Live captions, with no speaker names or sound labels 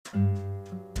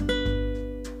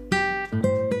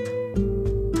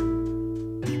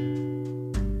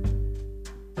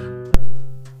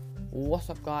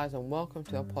guys, and welcome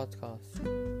to our podcast.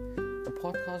 The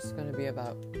podcast is going to be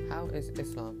about how is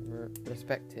Islam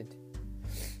respected.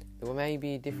 There may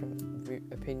be different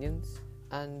opinions,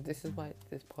 and this is why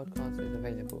this podcast is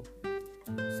available.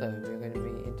 So we're going to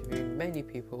be interviewing many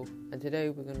people, and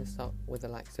today we're going to start with the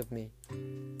likes of me.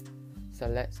 So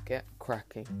let's get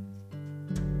cracking.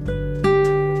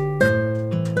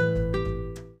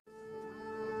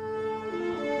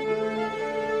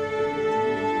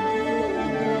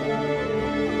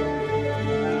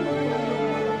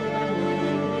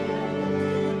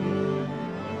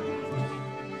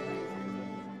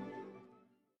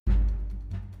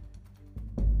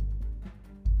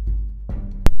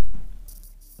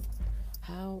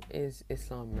 How is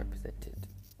Islam represented?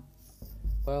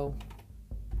 Well,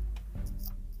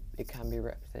 it can be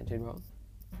represented wrong,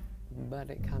 but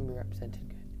it can be represented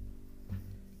good.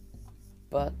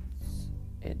 But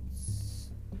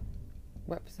it's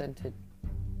represented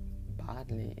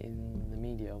badly in the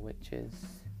media, which is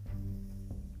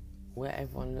where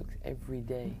everyone looks every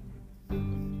day,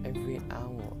 every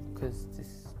hour, because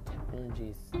this technology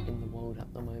is in the world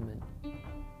at the moment.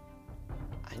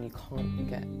 And you can't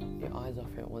get your eyes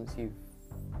off it once you've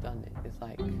done it. It's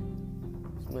like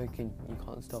smoking, you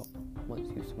can't stop once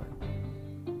you smoke.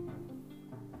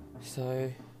 So,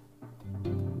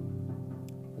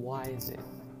 why is it?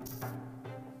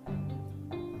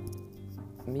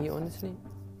 Me, honestly,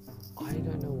 I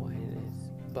don't know why it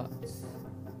is, but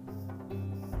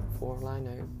for all I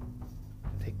know,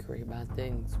 they create bad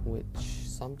things, which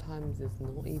sometimes is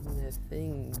not even their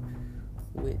thing,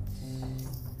 which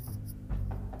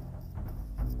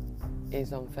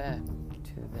is unfair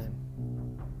to them.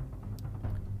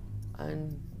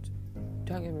 And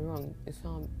don't get me wrong,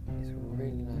 Islam is a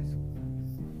really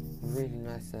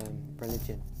nice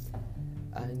religion,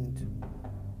 and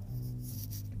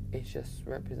it's just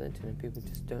represented and people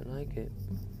just don't like it.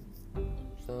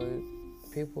 So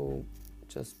people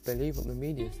just believe what the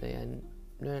media say and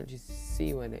don't actually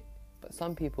see when it, but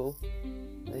some people,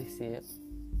 they see it,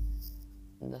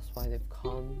 and that's why they've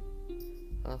come.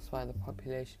 That's why the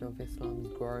population of Islam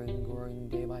is growing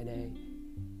day by day.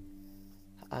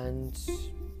 And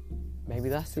maybe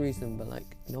that's the reason, but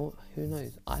no, who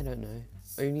knows? I don't know.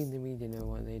 Only the media know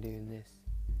what they do in this.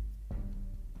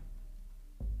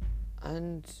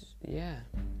 And yeah,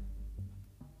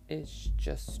 it's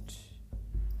just,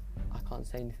 I can't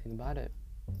say anything about it.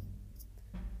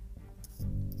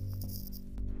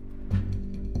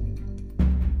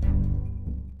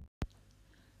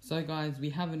 So guys, we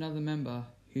have another member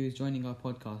who's joining our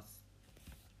podcast.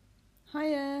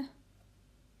 Hiya,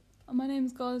 my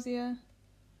name's Ghazia,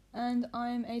 and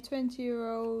I'm a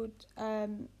 20-year-old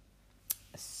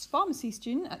pharmacy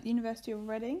student at the University of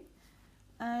Reading,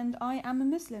 and I am a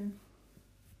Muslim.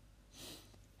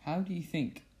 How do you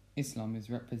think Islam is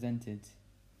represented?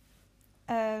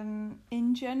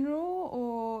 In general,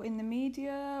 or in the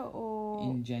media, or...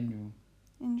 In general.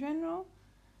 In general?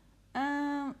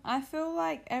 I feel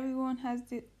like everyone has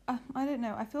the... I don't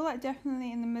know. I feel like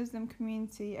definitely in the Muslim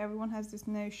community, everyone has this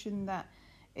notion that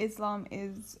Islam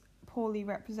is poorly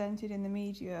represented in the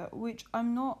media, which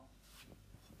I'm not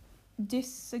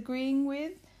disagreeing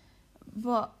with.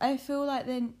 But I feel like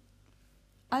then,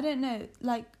 I don't know,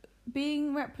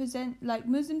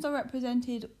 Muslims are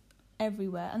represented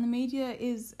everywhere, and the media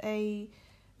is a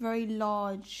very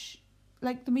large...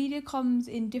 the media comes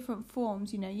in different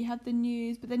forms, you have the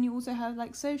news, but then you also have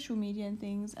social media and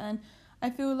things, and I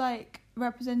feel like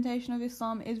representation of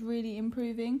Islam is really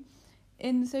improving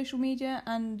in the social media.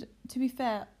 And to be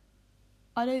fair,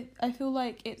 I feel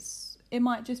like it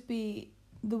might just be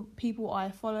the people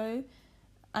I follow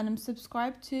and I'm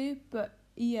subscribed to, but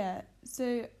yeah.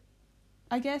 So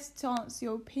I guess to answer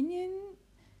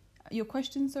your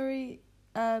question,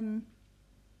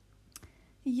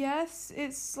 yes,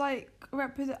 it's I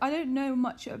don't know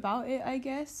much about it, I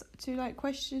guess, to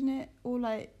question it or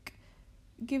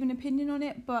give an opinion on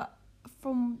it, but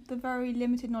from the very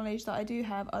limited knowledge that I do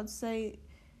have, I'd say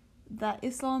that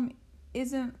Islam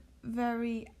isn't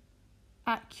very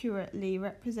accurately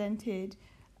represented.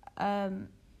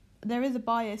 There is a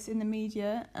bias in the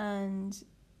media, and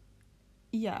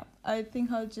yeah, I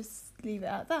think I'll just leave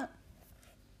it at that.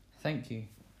 Thank you.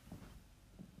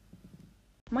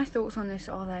 My thoughts on this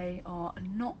are they are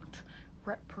not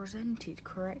represented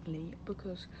correctly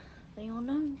because they are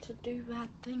known to do bad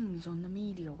things on the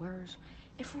media, whereas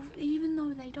even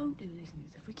though they don't do these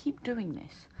things, if we keep doing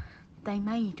this, they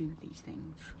may do these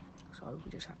things. So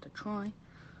we just have to try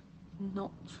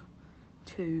not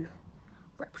to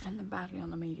represent them badly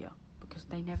on the media because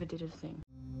they never did a thing.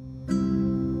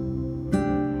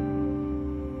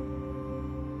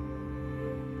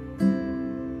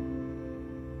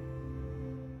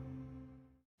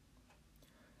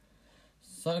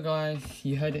 So guys,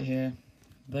 you heard it here.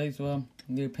 Those were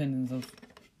the opinions of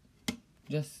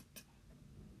just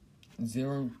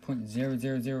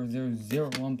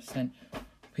 0.00001%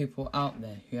 people out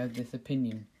there who have this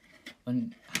opinion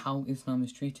on how Islam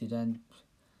is treated, and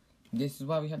this is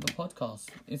why we have the podcast.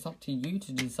 It's up to you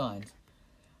to decide.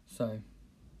 So,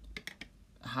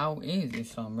 how is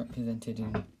Islam represented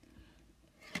in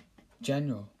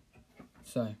general?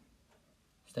 So,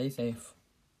 stay safe,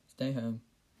 stay home,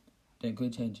 don't go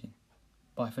changing.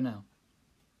 Bye for now.